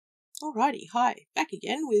Alrighty, hi, back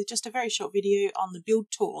again with just a very short video on the build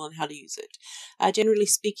tool and how to use it. Generally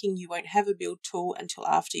speaking, you won't have a build tool until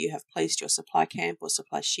after you have placed your supply camp or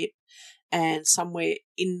supply ship, and somewhere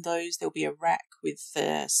in those there'll be a rack with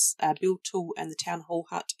the build tool and the town hall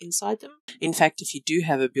hut inside them. In fact, if you do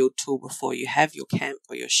have a build tool before you have your camp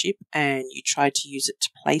or your ship and you try to use it to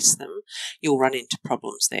place them, you'll run into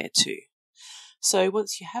problems there too. So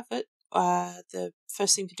once you have it, the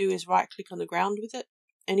first thing to do is right click on the ground with it.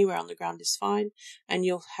 Anywhere on the ground is fine, and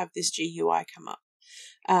you'll have this GUI come up.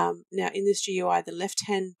 Now in this GUI, the left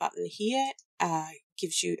hand button here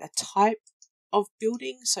gives you a type of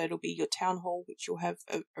building, so it'll be your town hall, which you'll have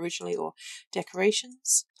originally, or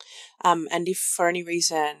decorations. And if for any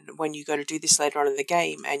reason when you go to do this later on in the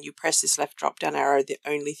game and you press this left drop down arrow, the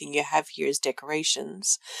only thing you have here is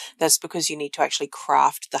decorations, that's because you need to actually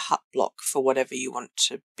craft the hut block for whatever you want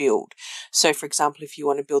to build. So for example, if you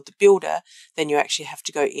want to build the builder, then you actually have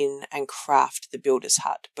to go in and craft the builder's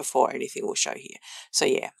hut before anything will show here. So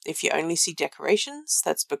yeah, if you only see decorations,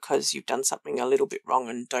 that's because you've done something a little bit wrong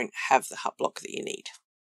and don't have the hut block that you need.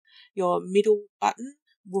 Your middle button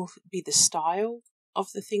will be the style of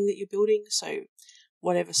the thing that you're building, so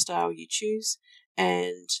whatever style you choose,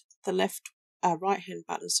 and the right hand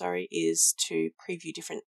button is to preview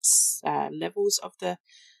different levels of the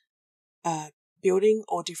building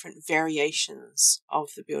or different variations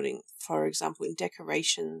of the building. For example, in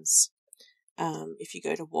decorations, if you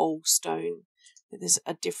go to wall stone, there's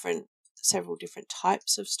several different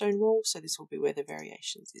types of stone wall, so this will be where the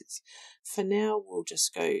variations is. For now, we'll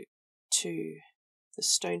just go to the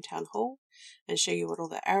stone town hall and show you what all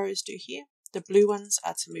the arrows do here. The blue ones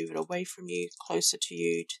are to move it away from you, closer to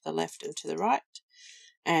you, to the left and to the right,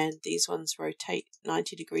 and these ones rotate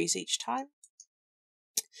 90 degrees each time.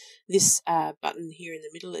 This button here in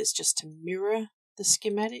the middle is just to mirror the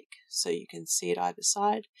schematic, so you can see it either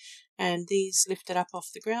side, and these lift it up off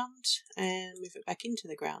the ground and move it back into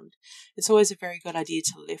the ground. It's always a very good idea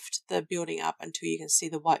to lift the building up until you can see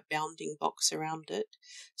the white bounding box around it,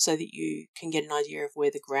 so that you can get an idea of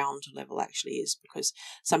where the ground level actually is, because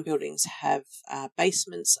some buildings have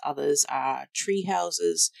basements, others are tree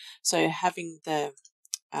houses, so having the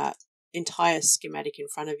entire schematic in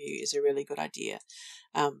front of you is a really good idea.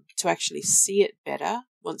 To actually see it better,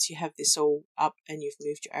 once you have this all up and you've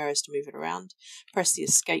moved your arrows to move it around, press the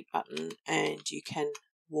escape button and you can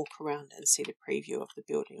walk around and see the preview of the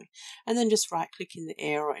building, and then just right click in the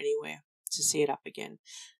air or anywhere to see it up again,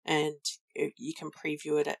 and you can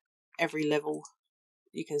preview it at every level.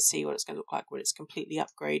 You can see what it's going to look like when it's completely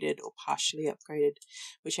upgraded or partially upgraded,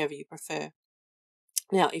 whichever you prefer.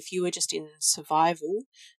 Now, if you were just in survival,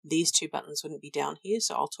 these two buttons wouldn't be down here,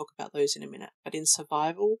 so I'll talk about those in a minute. But in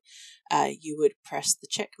survival, you would press the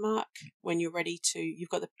check mark when you're ready to, you've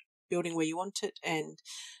got the building where you want it, and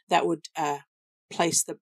that would place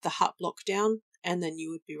the hut block down, and then you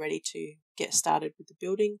would be ready to get started with the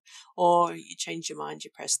building. Or you change your mind,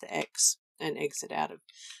 you press the X and exit out of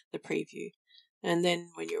the preview. And then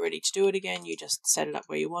when you're ready to do it again, you just set it up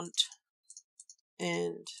where you want,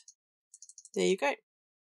 and there you go.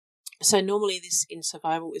 So normally this in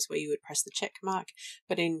survival is where you would press the check mark,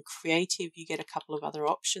 but in creative you get a couple of other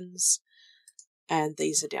options, and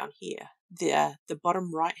these are down here. The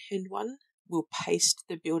bottom right hand one will paste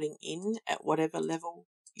the building in at whatever level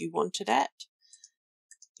you want it at,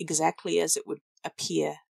 exactly as it would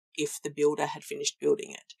appear if the builder had finished building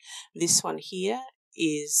it. This one here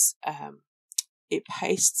is it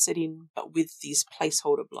pastes it in, but with these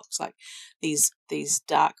placeholder blocks, like these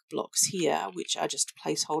dark blocks here, which are just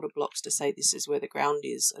placeholder blocks to say this is where the ground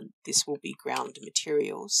is and this will be ground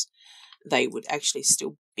materials. They would actually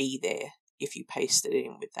still be there if you pasted it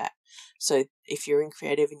in with that. So if you're in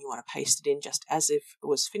creative and you want to paste it in just as if it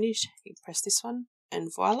was finished, you press this one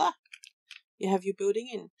and voila, you have your building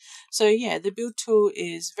in. So yeah, the build tool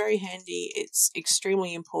is very handy. It's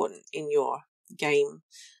extremely important in your game.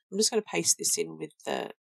 I'm just going to paste this in with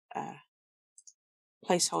the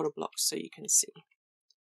placeholder blocks so you can see.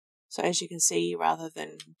 So as you can see, rather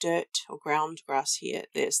than dirt or ground grass here,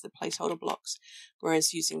 there's the placeholder blocks,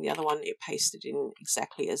 whereas using the other one, it pasted in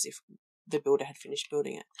exactly as if the builder had finished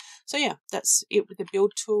building it. So yeah, that's it with the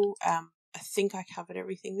build tool. I think I covered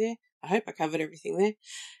everything there. I hope I covered everything there.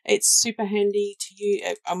 It's super handy to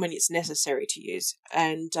use. I mean, it's necessary to use,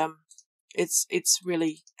 and it's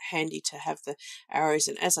really handy to have the arrows,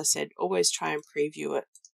 and as I said, always try and preview it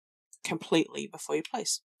completely before you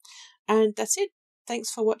place. And that's it. Thanks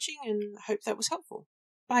for watching, and I hope that was helpful.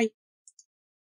 Bye.